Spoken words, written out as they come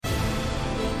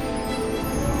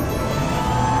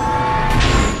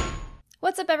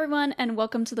everyone, and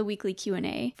welcome to the weekly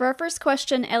Q&A. For our first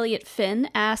question, Elliot Finn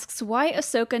asks why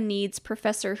Ahsoka needs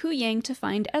Professor Huyang to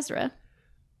find Ezra.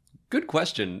 Good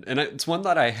question, and it's one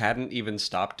that I hadn't even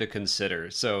stopped to consider.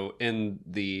 So in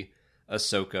the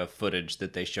Ahsoka footage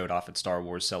that they showed off at Star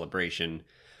Wars Celebration,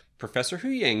 Professor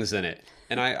Huyang's in it,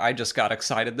 and I just got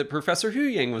excited that Professor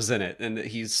Huyang was in it, and that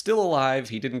he's still alive.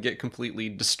 He didn't get completely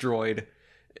destroyed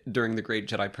during the Great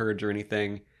Jedi Purge or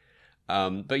anything.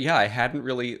 But yeah, I hadn't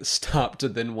really stopped to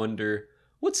then wonder,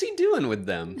 what's he doing with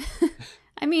them?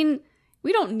 I mean,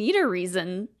 we don't need a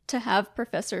reason to have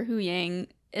Professor Huyang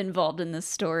involved in this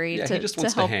story. Yeah, he just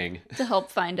wants to hang. To help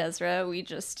find Ezra. We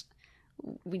just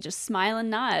smile and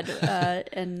nod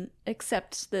and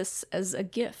accept this as a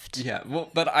gift. Yeah,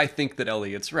 well, but I think that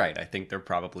Elliot's right. I think there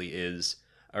probably is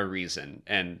a reason.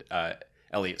 And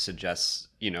Elliot suggests,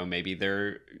 maybe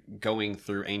they're going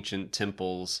through ancient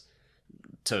temples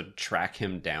to track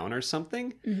him down or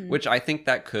something, which I think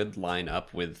that could line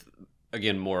up with,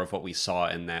 again, more of what we saw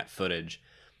in that footage,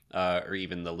 or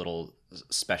even the little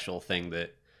special thing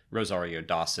that Rosario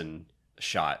Dawson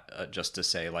shot just to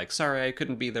say, like, sorry, I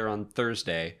couldn't be there on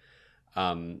Thursday.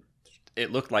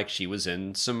 It looked like she was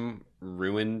in some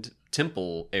ruined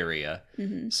temple area.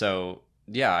 So,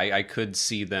 yeah, I could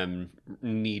see them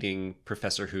needing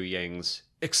Professor Huyang's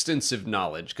extensive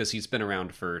knowledge, because he's been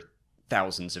around for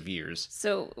thousands of years.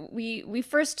 So we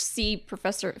first see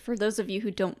Professor, for those of you who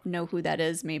don't know who that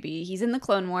is, maybe, he's in the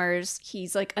Clone Wars.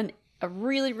 He's like a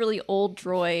really, really old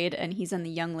droid, and he's in the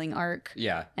Youngling arc.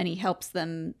 Yeah. And he helps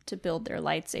them to build their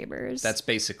lightsabers. That's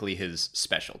basically his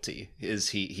specialty,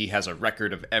 is he has a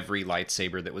record of every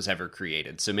lightsaber that was ever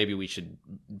created. So maybe we should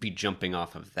be jumping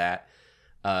off of that.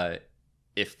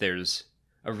 If there's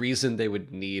a reason they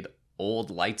would need old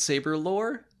lightsaber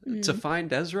lore to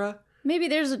find Ezra. Maybe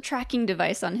there's a tracking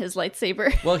device on his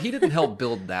lightsaber. Well, he didn't help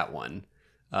build that one.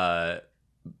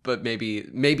 But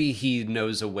maybe he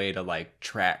knows a way to, like,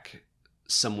 track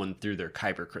someone through their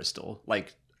kyber crystal.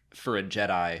 Like, for a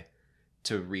Jedi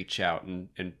to reach out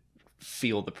and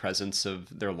feel the presence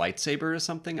of their lightsaber or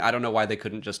something. I don't know why they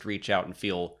couldn't just reach out and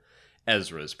feel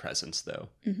Ezra's presence, though.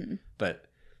 But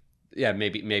yeah,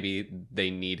 maybe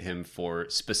they need him for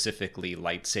specifically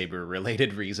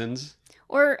lightsaber-related reasons.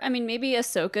 Or, I mean, maybe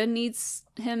Ahsoka needs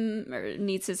him, or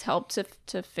needs his help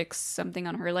to fix something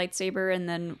on her lightsaber, and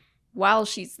then while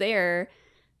she's there,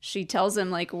 she tells him,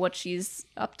 like, what she's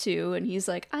up to, and he's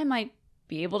like, I might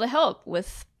be able to help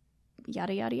with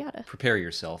yada, yada, yada. Prepare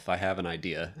yourself, I have an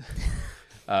idea.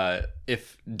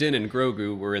 If Din and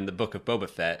Grogu were in the Book of Boba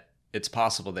Fett, it's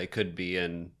possible they could be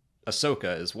in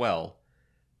Ahsoka as well.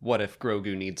 What if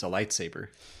Grogu needs a lightsaber?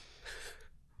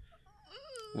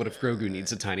 What if Grogu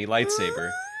needs a tiny lightsaber?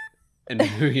 And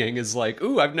Huyang is like,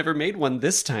 ooh, I've never made one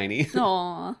this tiny.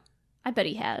 Aw, I bet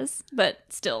he has. But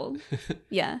still,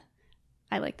 yeah,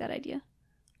 I like that idea.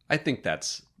 I think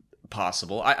that's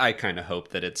possible. I kind of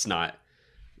hope that it's not...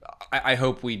 I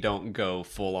hope we don't go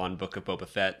full-on Book of Boba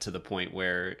Fett to the point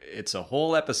where it's a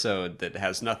whole episode that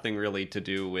has nothing really to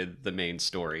do with the main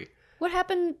story. What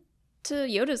happened to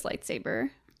Yoda's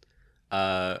lightsaber?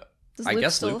 I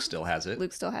guess Luke still has it.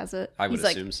 Luke still has it. I would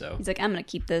assume so. He's like, I'm going to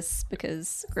keep this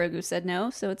because Grogu said no,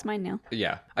 so it's mine now.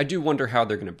 Yeah. I do wonder how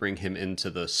they're going to bring him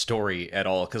into the story at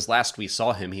all, because last we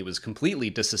saw him, he was completely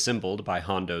disassembled by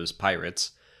Hondo's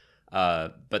pirates,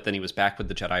 but then he was back with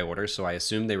the Jedi Order, so I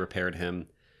assume they repaired him.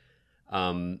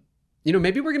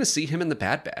 Maybe we're going to see him in the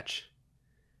Bad Batch.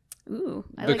 Ooh,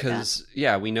 I like that. Because,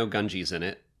 yeah, we know Gunji's in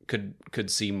it. Could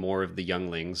see more of the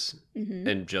younglings,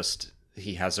 and just...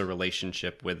 he has a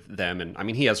relationship with them, and I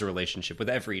mean, he has a relationship with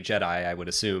every Jedi, I would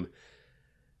assume.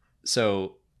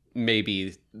 So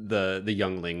maybe the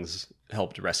younglings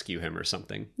helped rescue him or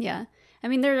something. Yeah. I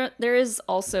mean, there is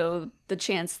also the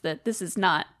chance that this is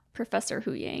not Professor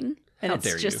Huyang, and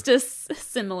it's just a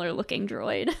similar looking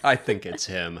droid. I think it's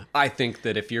him. I think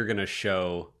that if you're going to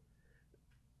show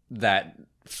that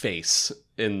face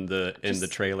in the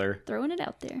trailer, throwing it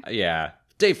out there. Yeah.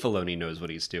 Dave Filoni knows what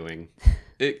he's doing.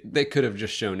 They could have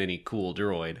just shown any cool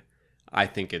droid. I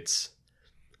think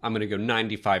I'm going to go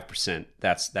 95%.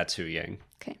 That's Huyang.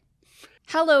 Okay.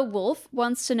 Hello Wolf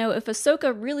wants to know if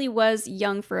Ahsoka really was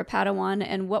young for a Padawan,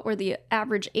 and what were the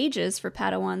average ages for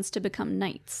Padawans to become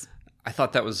knights? I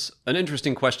thought that was an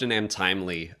interesting question and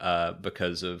timely,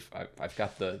 because of I've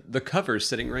got the cover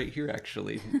sitting right here,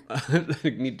 actually. I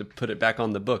need to put it back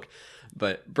on the book.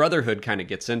 But Brotherhood kind of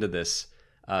gets into this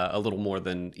a little more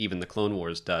than even the Clone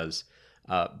Wars does.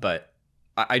 But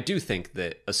I do think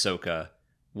that Ahsoka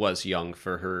was young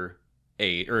for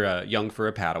young for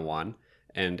a Padawan,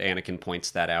 and Anakin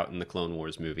points that out in the Clone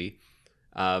Wars movie.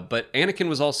 But Anakin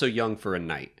was also young for a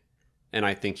knight, and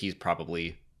I think he's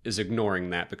probably is ignoring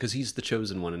that because he's the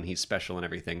chosen one and he's special and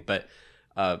everything. But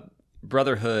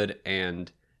Brotherhood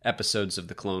and episodes of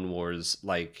the Clone Wars,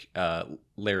 like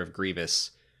Lair of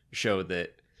Grievous, show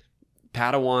that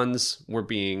Padawans were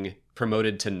being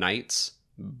promoted to knights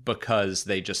because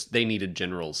they needed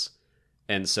generals,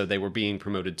 and so they were being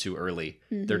promoted too early.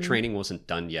 Their training wasn't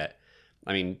done yet.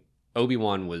 I mean,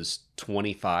 Obi-Wan was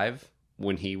 25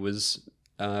 when he was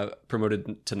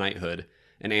promoted to knighthood,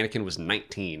 and Anakin was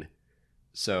 19.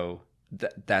 So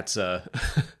that's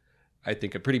I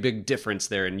think a pretty big difference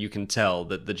there, and you can tell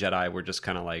that the Jedi were just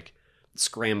kind of like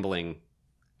scrambling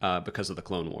because of the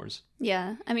Clone Wars.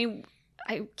 Yeah, I mean,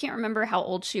 I can't remember how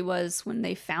old she was when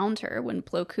they found her, when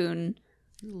Plo Koon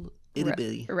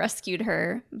rescued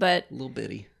her, but a little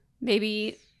bitty.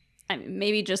 Maybe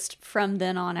just from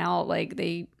then on out, like,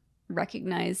 they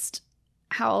recognized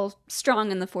how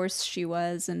strong in the Force she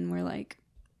was, and were like,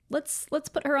 let's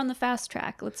put her on the fast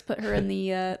track. Let's put her in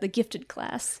the gifted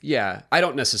class. Yeah, I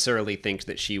don't necessarily think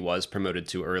that she was promoted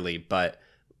too early, but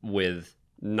with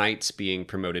knights being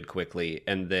promoted quickly,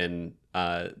 and then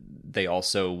they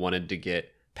also wanted to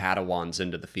get Padawans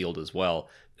into the field as well.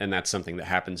 And that's something that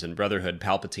happens in Brotherhood.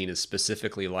 Palpatine is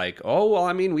specifically like, oh, well,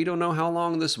 I mean, we don't know how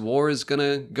long this war is going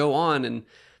to go on. And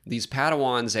these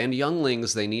Padawans and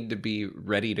younglings, they need to be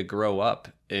ready to grow up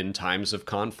in times of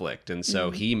conflict. And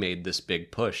so he made this big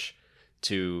push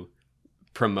to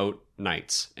promote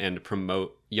knights and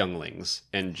promote younglings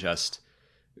and just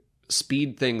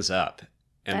speed things up.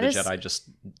 And Jedi just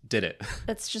did it.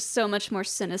 That's just so much more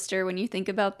sinister when you think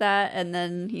about that. And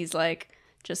then he's like,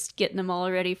 just getting them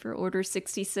all ready for Order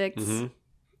 66. Mm-hmm.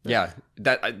 Yeah,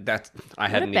 that I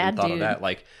hadn't even thought of that.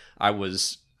 Like, I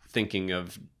was thinking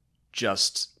of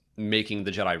just making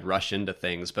the Jedi rush into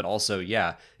things, but also,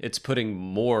 yeah, it's putting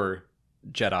more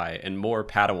Jedi and more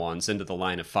Padawans into the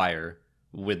line of fire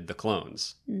with the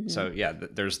clones. Mm-hmm. So yeah,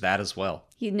 there's that as well.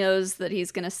 He knows that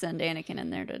he's going to send Anakin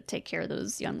in there to take care of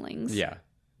those younglings. Yeah,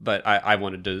 but I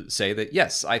wanted to say that,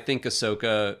 yes, I think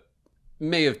Ahsoka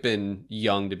may have been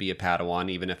young to be a Padawan,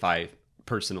 even if I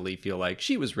personally feel like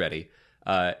she was ready.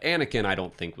 Anakin, I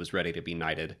don't think, was ready to be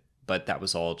knighted, but that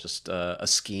was all just a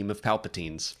scheme of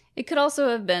Palpatine's. It could also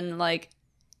have been like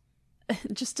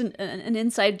just an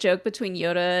inside joke between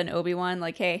Yoda and Obi-Wan,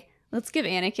 like, hey, let's give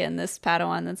Anakin this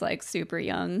Padawan that's like super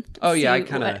young. Oh yeah, I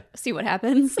kind of see what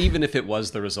happens. Even if it was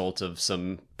the result of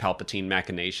some Palpatine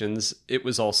machinations, it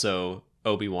was also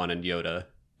Obi-Wan and Yoda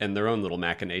and their own little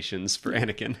machinations for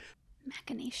Anakin.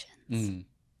 Machinations.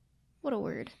 What a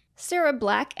word. Sarah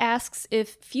Black asks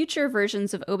if future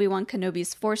versions of Obi-Wan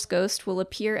Kenobi's Force Ghost will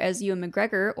appear as Ewan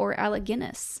McGregor or Alec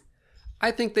Guinness.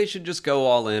 I think they should just go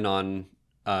all in on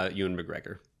Ewan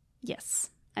McGregor. Yes.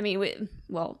 I mean,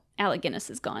 Alec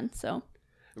Guinness is gone, so...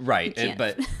 Right,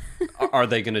 but are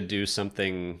they going to do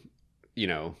something,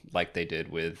 like they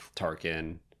did with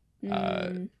Tarkin?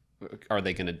 Are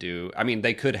they going to do... I mean,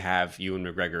 they could have Ewan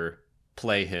McGregor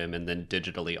play him and then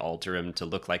digitally alter him to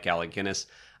look like Alec Guinness.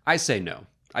 I say no.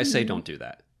 I say don't do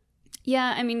that.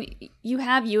 Yeah, I mean, you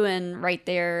have Ewan right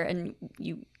there, and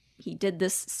he did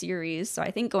this series, so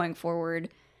I think going forward,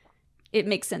 it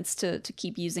makes sense to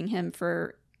keep using him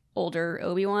for older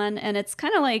Obi-Wan. And it's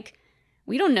kind of like,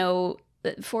 we don't know,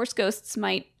 that Force Ghosts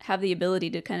might have the ability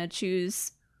to kind of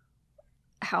choose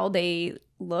how they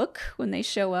look when they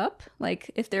show up. Like,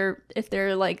 if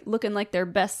they're like looking like their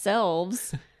best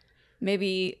selves,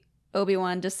 maybe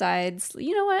Obi-Wan decides,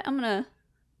 you know what, I'm gonna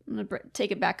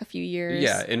take it back a few years.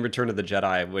 Yeah, in Return of the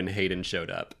Jedi, when Hayden showed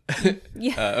up,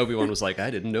 Obi-Wan was like, I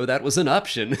didn't know that was an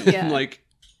option. Yeah. And like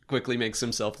quickly makes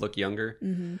himself look younger.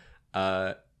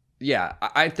 Mm-hmm. Yeah,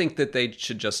 I think that they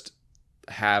should just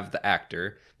have the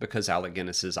actor, because Alec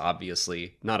Guinness is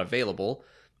obviously not available,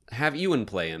 have Ewan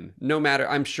play him. No matter,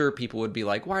 I'm sure people would be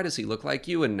like, why does he look like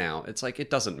Ewan now? It's like,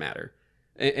 it doesn't matter.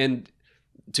 And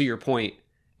to your point,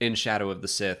 in Shadow of the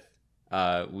Sith,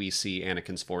 we see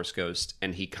Anakin's Force Ghost,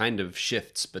 and he kind of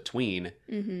shifts between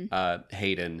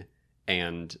Hayden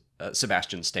and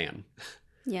Sebastian Stan.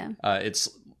 Yeah. It's,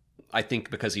 I think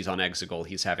because he's on Exegol,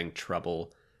 he's having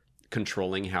trouble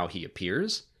controlling how he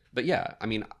appears. But yeah, I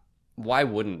mean, why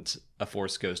wouldn't a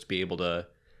Force Ghost be able to,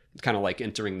 kind of like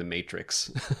entering the Matrix?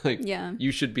 Like, yeah,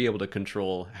 you should be able to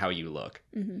control how you look.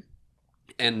 Mm-hmm.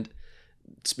 And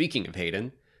speaking of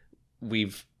Hayden,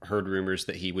 we've heard rumors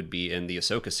that he would be in the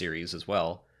Ahsoka series as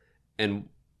well. And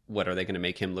what, are they going to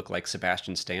make him look like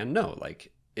Sebastian Stan? No,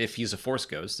 like, if he's a Force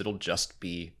Ghost, it'll just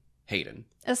be Hayden.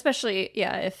 Especially,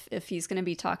 yeah, if he's going to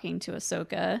be talking to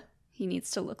Ahsoka, he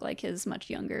needs to look like his much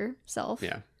younger self.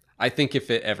 Yeah. I think if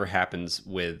it ever happens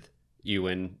with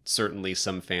Ewan, certainly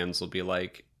some fans will be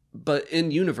like, but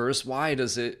in universe, why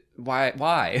does it? Why?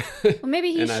 Well,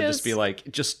 maybe he and shows... I'd just be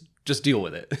like, just deal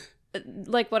with it.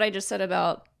 Like what I just said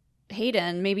about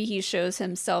Hayden, maybe he shows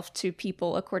himself to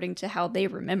people according to how they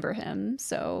remember him.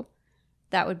 So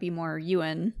that would be more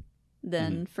Ewan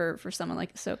than for someone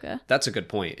like Ahsoka. That's a good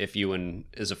point. If Ewan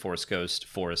is a Force ghost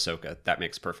for Ahsoka, that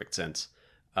makes perfect sense.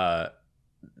 There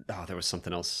was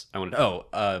something else I wanted.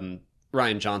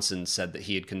 Rian Johnson said that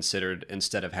he had considered,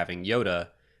 instead of having Yoda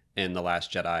in The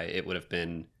Last Jedi, it would have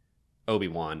been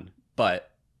Obi-Wan.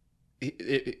 But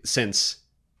since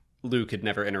Luke had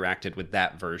never interacted with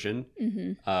that version,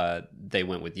 they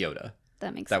went with Yoda.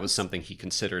 That makes sense. That was something he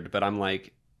considered, but I'm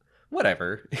like,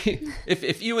 whatever.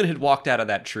 if Ewan had walked out of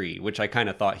that tree, which I kind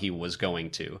of thought he was going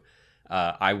to,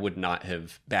 I would not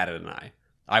have batted an eye.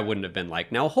 I wouldn't have been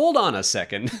like, now hold on a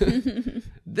second.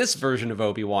 This version of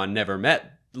Obi-Wan never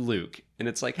met Luke. And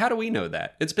it's like, how do we know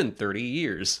that? It's been 30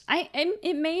 years.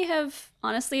 It may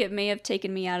have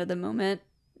taken me out of the moment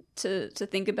to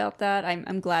think about that.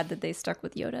 I'm glad that they stuck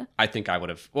with Yoda. I think I would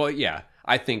have. Well, yeah.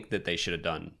 I think that they should have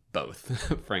done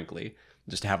both, frankly.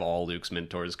 Just to have all Luke's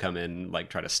mentors come in, like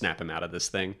try to snap him out of this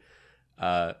thing.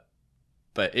 But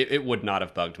it would not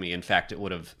have bugged me. In fact, it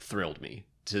would have thrilled me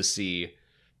to see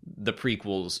the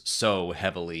prequels so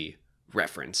heavily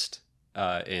referenced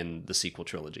in the sequel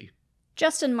trilogy.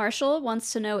 Justin Marshall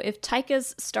wants to know if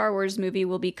Taika's Star Wars movie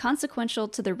will be consequential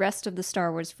to the rest of the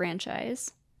Star Wars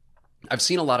franchise. I've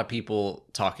seen a lot of people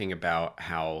talking about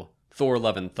how Thor: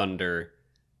 Love and Thunder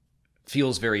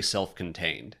feels very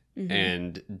self-contained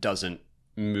and doesn't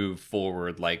move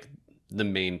forward like the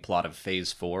main plot of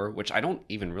Phase 4, which I don't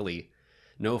even really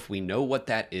know if we know what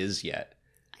that is yet.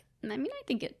 I mean, I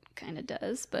think it kind of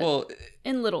does, but well,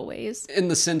 in little ways. In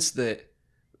the sense that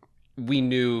we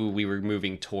knew we were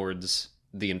moving towards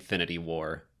the Infinity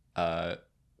War, but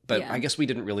yeah. I guess we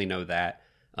didn't really know that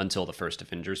until the first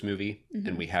Avengers movie,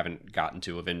 and we haven't gotten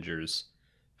to Avengers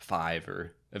 5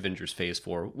 or Avengers Phase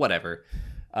 4, whatever.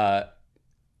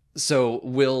 So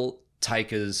will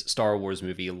Taika's Star Wars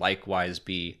movie likewise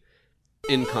be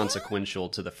inconsequential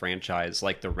to the franchise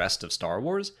like the rest of Star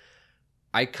Wars?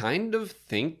 I kind of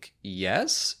think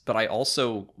yes, but I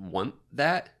also want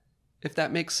that, if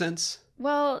that makes sense.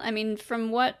 Well, I mean,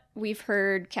 from what we've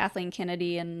heard Kathleen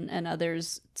Kennedy and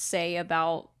others say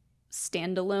about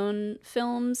standalone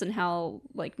films and how,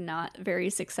 like, not very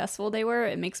successful they were,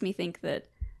 it makes me think that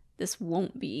this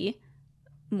won't be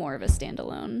more of a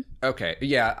standalone. Okay,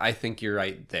 yeah, I think you're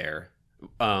right there.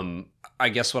 I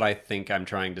guess what I think I'm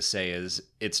trying to say is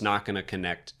it's not going to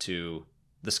connect to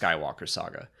the Skywalker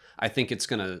saga. I think it's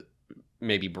going to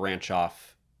maybe branch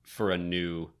off for a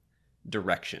new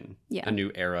direction, a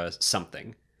new era,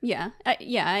 something.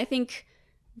 I think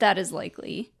that is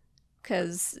likely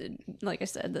because, like I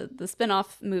said, the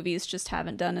spin-off movies just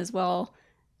haven't done as well.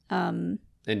 And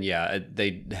yeah,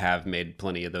 they have made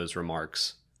plenty of those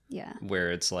remarks. Yeah,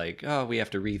 where it's like, oh, we have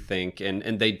to rethink,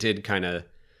 and they did kind of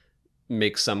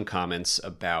make some comments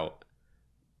about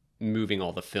moving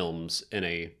all the films in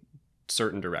a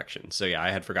certain direction. So yeah,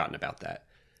 I had forgotten about that.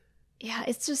 Yeah,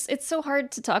 it's so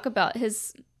hard to talk about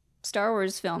his Star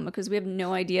Wars film because we have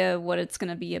no idea what it's going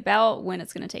to be about, when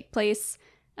it's going to take place.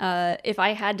 If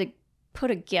I had to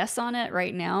put a guess on it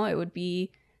right now, it would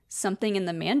be something in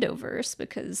the Mandoverse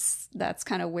because that's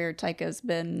kind of where Taika's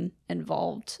been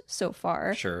involved so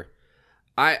far. Sure.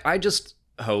 I just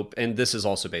hope, and this is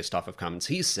also based off of comments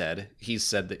he's said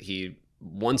that he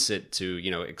wants it to,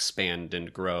 expand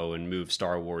and grow and move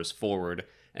Star Wars forward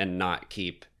and not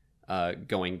keep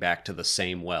going back to the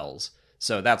same wells.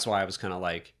 So that's why I was kind of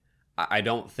like, I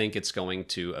don't think it's going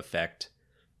to affect...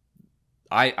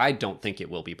 I don't think it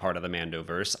will be part of the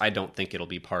Mandoverse. I don't think it'll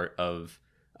be part of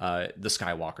the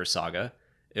Skywalker saga.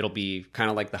 It'll be kind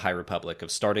of like the High Republic of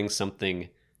starting something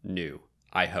new,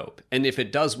 I hope. And if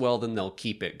it does well, then they'll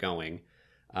keep it going.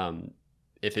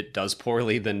 If it does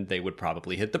poorly, then they would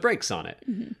probably hit the brakes on it.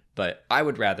 Mm-hmm. But I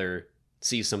would rather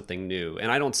see something new.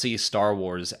 And I don't see Star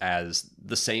Wars as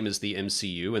the same as the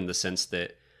MCU in the sense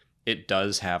that it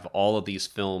does have all of these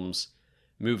films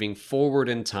moving forward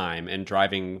in time and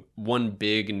driving one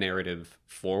big narrative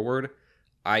forward.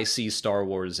 I see Star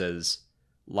Wars as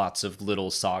lots of little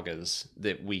sagas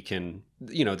that we can,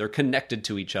 they're connected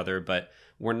to each other, but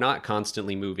we're not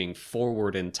constantly moving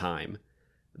forward in time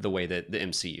the way that the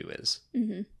MCU is.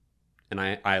 Mm-hmm.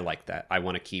 And I like that. I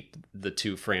want to keep the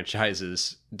two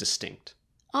franchises distinct.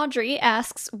 Audrey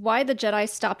asks why the Jedi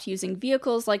stopped using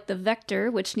vehicles like the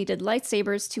Vector, which needed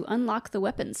lightsabers to unlock the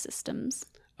weapon systems.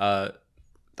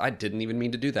 I didn't even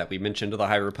mean to do that. We mentioned the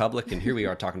High Republic, and here we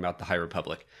are talking about the High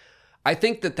Republic. I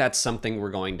think that that's something we're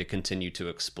going to continue to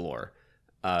explore.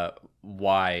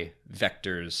 why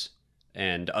vectors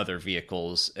and other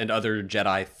vehicles and other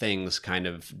Jedi things kind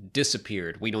of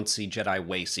disappeared. We don't see Jedi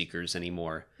Wayseekers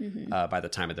anymore by the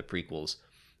time of the prequels.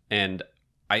 And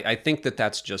I think that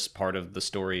that's just part of the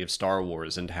story of Star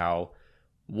Wars and how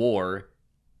war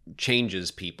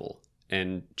changes people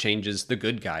and changes the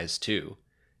good guys too.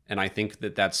 And I think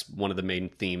that that's one of the main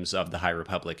themes of the High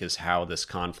Republic, is how this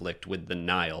conflict with the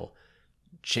Nihil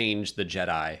changed the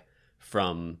Jedi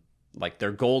from like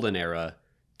their golden era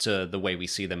to the way we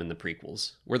see them in the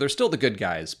prequels, where they're still the good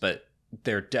guys, but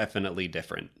they're definitely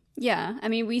different. Yeah, I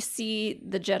mean, we see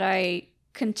the Jedi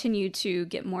continue to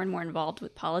get more and more involved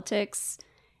with politics,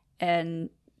 and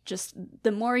just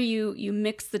the more you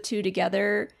mix the two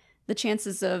together, the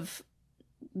chances of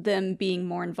them being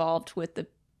more involved with the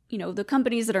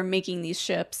companies that are making these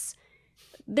ships,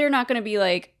 they're not going to be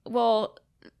like, well,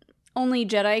 only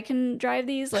Jedi can drive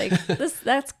these. Like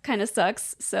that's kind of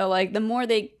sucks. So like the more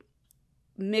they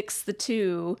mix the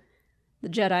two, the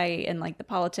Jedi and like the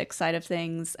politics side of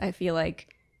things, I feel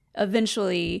like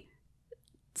eventually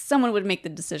someone would make the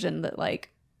decision that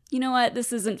like, you know what,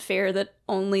 this isn't fair that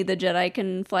only the Jedi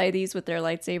can fly these with their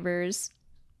lightsabers.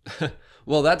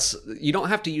 Well, you don't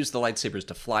have to use the lightsabers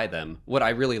to fly them. What I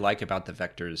really like about the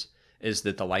vectors is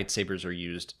that the lightsabers are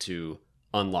used to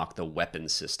unlock the weapon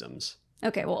systems.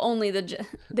 Okay, well, only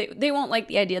they won't like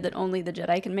the idea that only the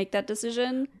Jedi can make that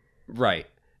decision. Right.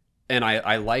 And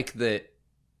I like that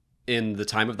in the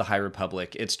time of the High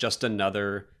Republic, it's just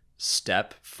another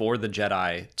step for the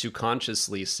Jedi to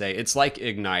consciously say, it's like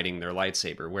igniting their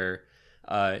lightsaber, where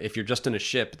if you're just in a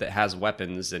ship that has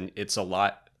weapons, and it's a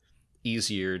lot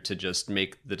easier to just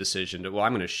make the decision to, well,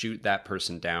 I'm going to shoot that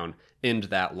person down, end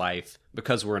that life,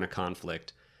 because we're in a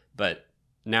conflict. But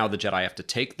now the Jedi have to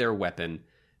take their weapon,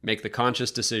 make the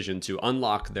conscious decision to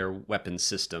unlock their weapon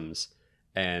systems,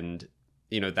 and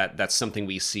that's something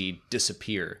we see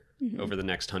disappear over the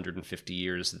next 150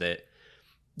 years, that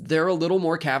they're a little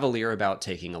more cavalier about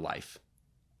taking a life.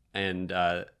 And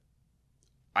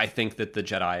I think that the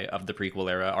Jedi of the prequel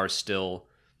era are still,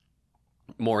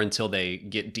 more until they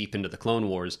get deep into the Clone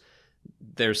Wars,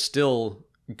 they're still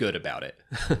good about it.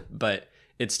 But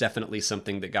it's definitely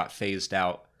something that got phased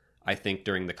out, I think,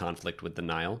 during the conflict with the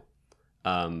Nihil.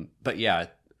 But yeah,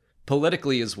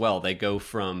 politically as well, they go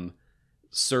from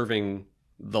serving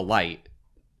the light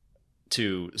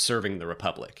to serving the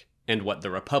Republic, and what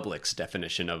the Republic's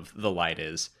definition of the light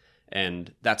is.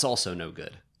 And that's also no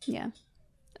good. Yeah.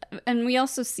 And we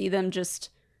also see them just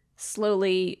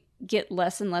slowly get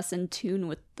less and less in tune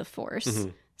with the Force. Mm-hmm.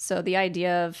 So the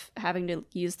idea of having to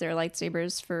use their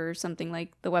lightsabers for something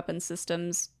like the weapon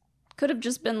systems could have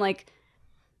just been like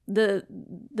the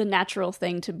natural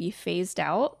thing to be phased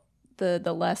out, the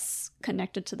less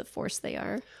connected to the Force they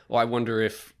are. Well, I wonder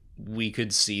if we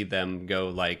could see them go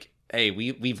like, hey,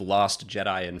 we've lost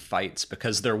Jedi in fights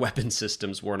because their weapon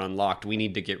systems weren't unlocked. We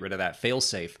need to get rid of that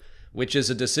failsafe, which is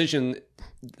a decision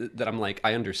that I'm like,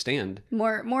 I understand.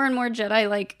 More and more Jedi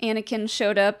like Anakin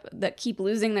showed up that keep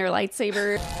losing their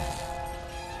lightsabers.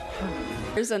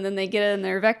 And then they get in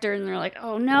their vector and they're like,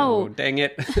 oh no. Oh, dang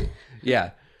it.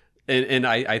 Yeah. And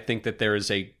I think that there is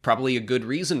probably a good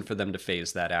reason for them to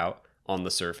phase that out on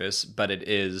the surface, but it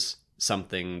is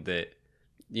something that,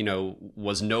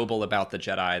 was noble about the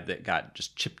Jedi that got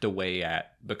just chipped away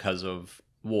at because of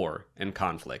war and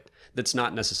conflict. That's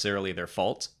not necessarily their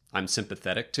fault. I'm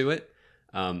sympathetic to it,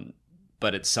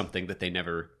 but it's something that they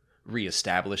never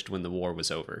reestablished when the war was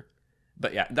over.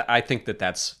 But yeah, I think that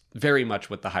that's very much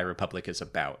what the High Republic is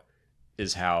about,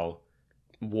 is how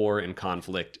war and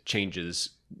conflict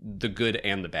changes the good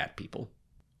and the bad people.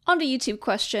 On to YouTube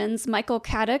questions. Michael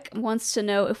Caddick wants to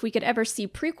know if we could ever see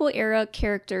prequel-era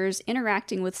characters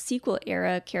interacting with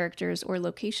sequel-era characters or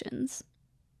locations.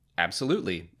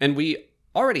 Absolutely. And we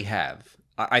already have.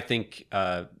 I think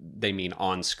they mean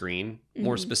on screen,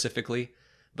 more specifically.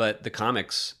 But the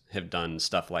comics have done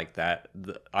stuff like that.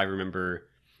 I remember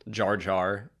Jar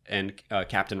Jar and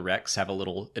Captain Rex have a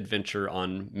little adventure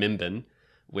on Mimban,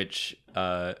 which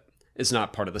is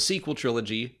not part of the sequel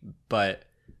trilogy, but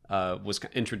was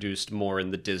introduced more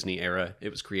in the Disney era. It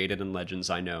was created in Legends,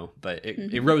 I know, but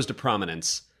it rose to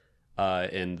prominence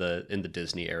in the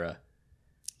Disney era.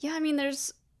 Yeah, I mean,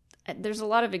 there's a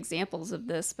lot of examples of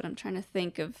this, but I'm trying to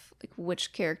think of like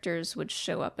which characters would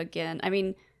show up again. I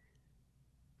mean,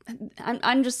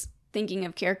 I'm just thinking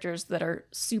of characters that are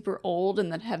super old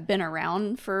and that have been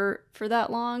around for that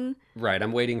long. Right,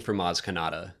 I'm waiting for Maz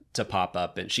Kanata to pop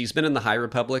up, and she's been in the High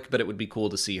Republic, but it would be cool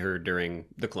to see her during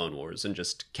the Clone Wars and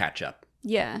just catch up.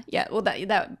 Yeah. Well,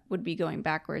 that would be going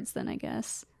backwards then, I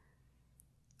guess.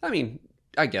 I mean,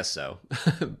 I guess so.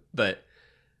 But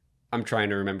I'm trying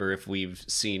to remember if we've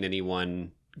seen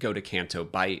anyone go to Canto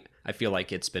Bight. I feel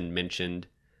like it's been mentioned.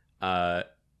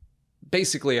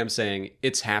 Basically, I'm saying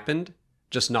it's happened,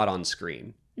 just not on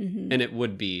screen. Mm-hmm. And it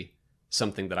would be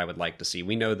something that I would like to see.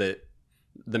 We know that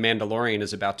the Mandalorian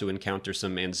is about to encounter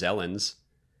some Anzellans.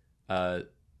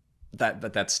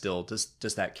 That still,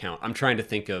 does that count? I'm trying to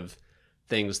think of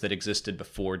things that existed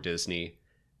before Disney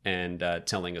and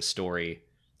telling a story.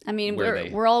 I mean,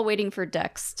 we're all waiting for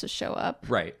Dex to show up.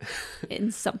 Right.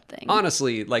 In something.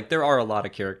 Honestly, like, there are a lot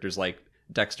of characters like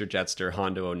Dexter Jetster,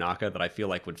 Hondo Ohnaka that I feel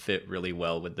like would fit really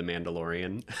well with the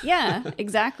Mandalorian. Yeah,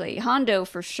 exactly. Hondo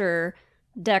for sure.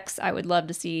 Dex, I would love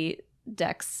to see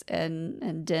Dex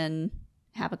and Din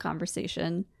have a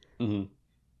conversation. Mm-hmm.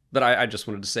 But I just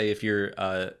wanted to say, if you're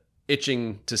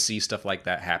itching to see stuff like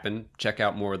that happen, check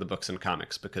out more of the books and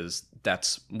comics, because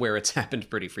that's where it's happened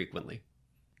pretty frequently.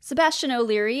 Sebastian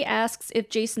O'Leary asks if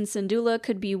Jason Syndulla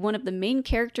could be one of the main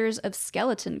characters of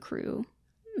Skeleton Crew.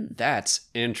 That's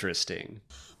interesting.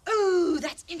 Ooh,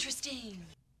 that's interesting.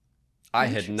 I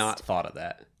had not thought of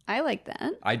that. I like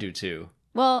that. I do too.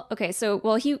 Well, okay, so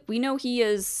we know he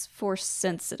is Force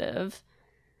sensitive.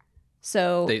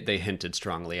 So they hinted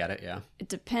strongly at it, yeah. It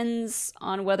depends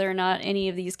on whether or not any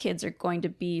of these kids are going to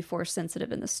be Force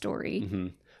sensitive in the story. Mm-hmm.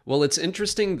 Well, it's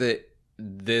interesting that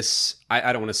this,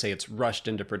 I don't want to say it's rushed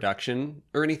into production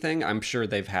or anything. I'm sure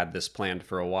they've had this planned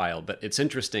for a while, but it's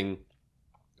interesting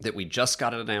that we just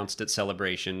got it announced at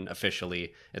Celebration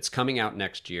officially. It's coming out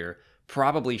next year,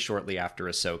 probably shortly after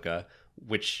Ahsoka,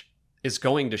 which is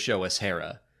going to show us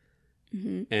Hera.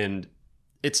 Mm-hmm. And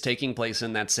it's taking place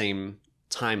in that same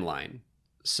timeline.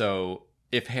 So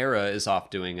if Hera is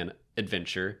off doing an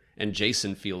adventure and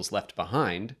Jason feels left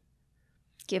behind,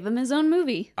 give him his own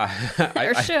movie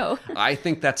or show. I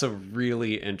think that's a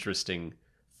really interesting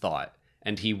thought.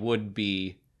 And he would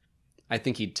be, I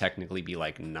think he'd technically be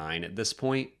like 9 at this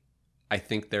point. I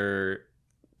think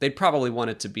they'd probably want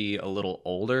it to be a little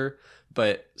older,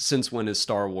 but since when has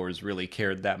Star Wars really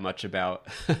cared that much about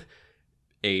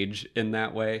age in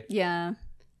that way? Yeah.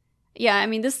 Yeah, I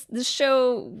mean, this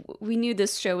show, we knew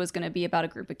this show was going to be about a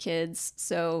group of kids,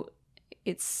 so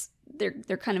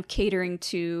they're kind of catering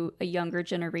to a younger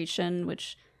generation,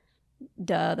 which,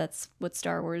 that's what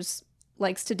Star Wars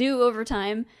likes to do over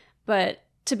time. But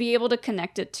to be able to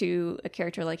connect it to a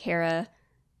character like Hera,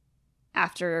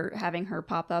 after having her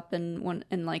pop up in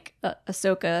like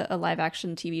Ahsoka, a live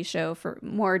action TV show for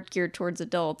more geared towards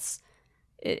adults,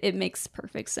 it makes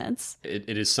perfect sense.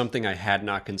 It is something I had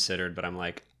not considered, but I'm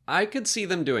like, I could see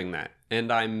them doing that,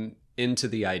 and I'm into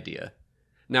the idea.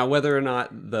 Now, whether or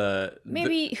not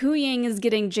maybe Hu Yang is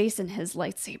getting Jason his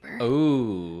lightsaber.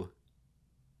 Oh.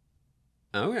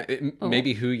 Okay.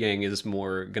 Maybe Hu Yang is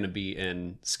more going to be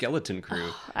in Skeleton Crew.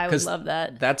 Oh, I would love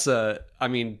that. That's I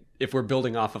mean, if we're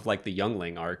building off of like the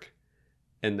Youngling arc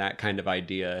and that kind of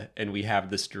idea, and we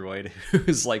have this droid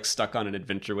who's like stuck on an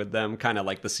adventure with them, kind of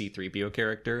like the C-3PO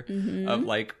character of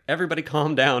like, everybody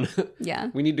calm down. Yeah.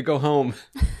 We need to go home.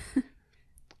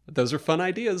 Those are fun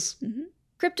ideas. Mm-hmm.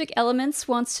 Cryptic Elements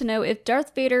wants to know if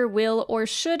Darth Vader will or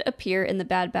should appear in the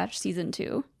Bad Batch Season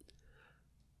 2.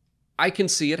 I can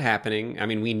see it happening. I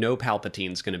mean, we know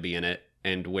Palpatine's going to be in it,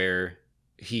 and where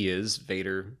he is,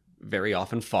 Vader very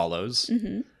often follows.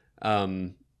 Mm-hmm.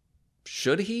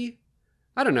 Should he?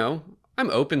 I don't know. I'm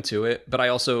open to it, but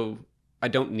I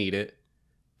don't need it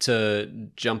to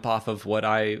jump off of what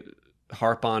I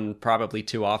harp on probably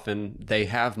too often. They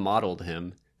have modeled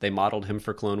him. They modeled him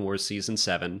for Clone Wars Season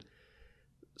 7.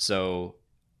 So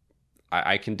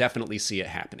I can definitely see it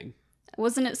happening.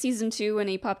 Wasn't it Season 2 when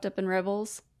he popped up in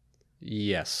Rebels?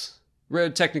 Yes.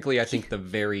 Technically, I think the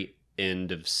very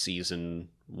end of Season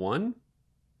 1.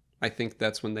 I think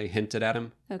that's when they hinted at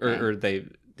him. Okay. Or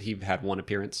he had one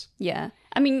appearance. Yeah.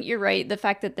 I mean, you're right. The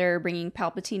fact that they're bringing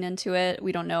Palpatine into it,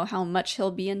 we don't know how much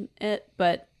he'll be in it,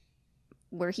 but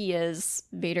where he is,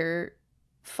 Vader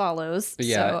follows.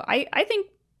 Yeah. So I think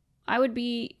I would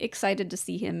be excited to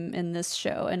see him in this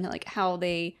show and like how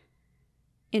they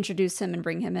introduce him and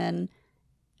bring him in.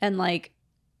 And like,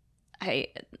 I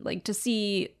like to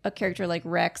see a character like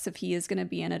Rex, if he is going to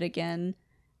be in it again,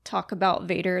 talk about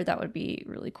Vader. That would be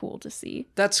really cool to see.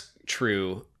 That's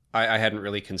true. I hadn't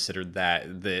really considered that,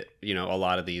 you know, a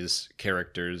lot of these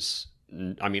characters,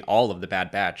 I mean, all of the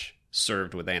Bad Batch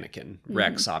served with Anakin. Mm-hmm.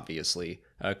 Rex, obviously.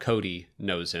 Cody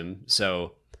knows him,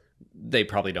 so they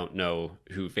probably don't know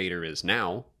who Vader is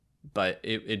now, but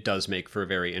it does make for a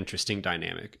very interesting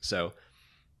dynamic. So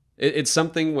it's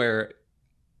something where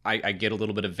I get a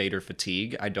little bit of Vader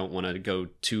fatigue. I don't want to go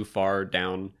too far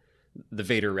down the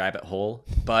Vader rabbit hole,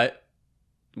 but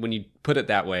when you put it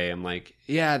that way, I'm like,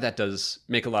 yeah, that does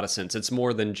make a lot of sense. It's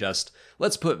more than just,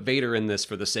 let's put Vader in this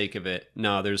for the sake of it.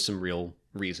 No, there's some real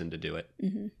reason to do it.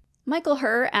 Mm-hmm. Michael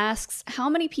Herr asks, how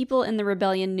many people in the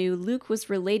rebellion knew Luke was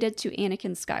related to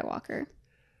Anakin Skywalker?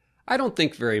 I don't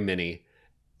think very many.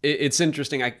 It's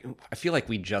interesting. I feel like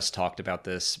we just talked about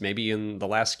this maybe in the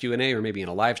last Q&A or maybe in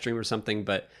a live stream or something,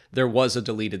 but there was a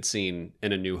deleted scene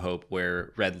in A New Hope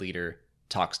where Red Leader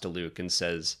talks to Luke and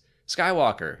says,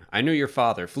 Skywalker, I knew your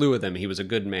father, flew with him, he was a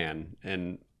good man,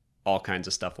 and all kinds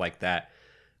of stuff like that.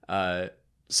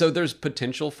 So there's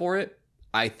potential for it.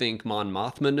 I think Mon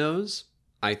Mothma knows.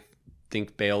 I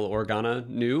think Bail Organa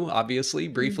knew, obviously,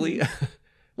 briefly. Mm-hmm.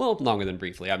 Well, longer than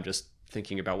briefly. I'm just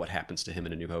thinking about what happens to him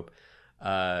in A New Hope.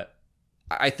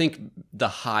 I think the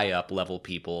high up level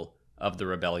people of the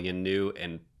rebellion knew,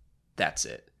 and that's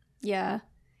it. Yeah.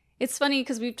 It's funny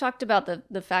because we've talked about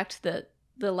the fact that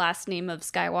the last name of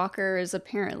Skywalker is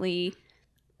apparently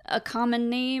a common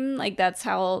name. Like, that's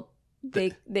how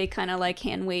they kind of like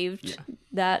hand waved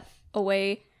that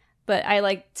away. But I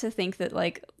like to think that,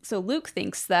 like, so Luke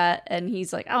thinks that, and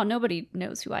he's like, oh, nobody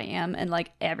knows who I am. And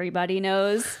like everybody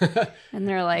knows. And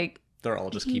they're like, they're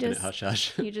all just keeping it hush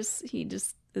hush. He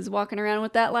just is walking around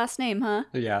with that last name, huh?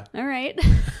 Yeah. All right.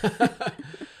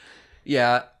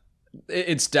 Yeah,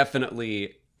 it's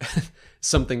definitely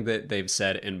something that they've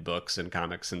said in books and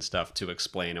comics and stuff to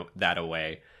explain that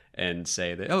away and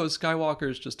say that, oh, Skywalker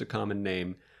is just a common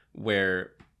name,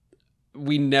 where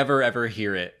we never ever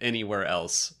hear it anywhere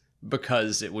else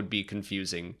because it would be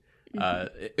confusing.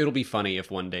 Mm-hmm. It'll be funny if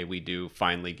one day we do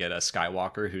finally get a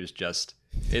Skywalker who's just,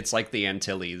 it's like the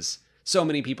Antilles. So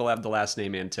many people have the last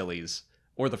name Antilles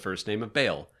or the first name of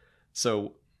Bail.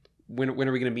 So when are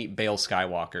we going to meet Bail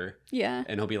Skywalker? Yeah.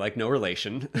 And he'll be like, no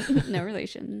relation. No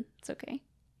relation. It's okay.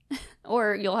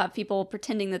 Or you'll have people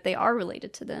pretending that they are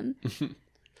related to them.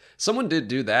 Someone did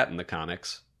do that in the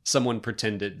comics. Someone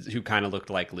who kind of looked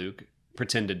like Luke,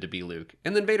 pretended to be Luke.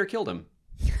 And then Vader killed him.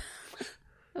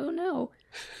 Oh no.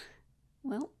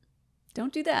 Well,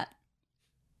 don't do that.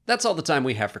 That's all the time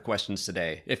we have for questions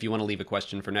today. If you want to leave a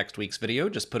question for next week's video,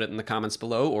 just put it in the comments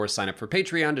below or sign up for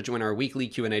Patreon to join our weekly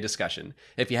Q&A discussion.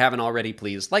 If you haven't already,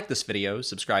 please like this video,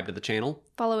 subscribe to the channel.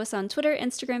 Follow us on Twitter,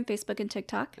 Instagram, Facebook, and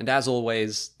TikTok. And as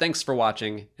always, thanks for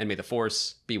watching, and may the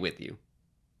Force be with you.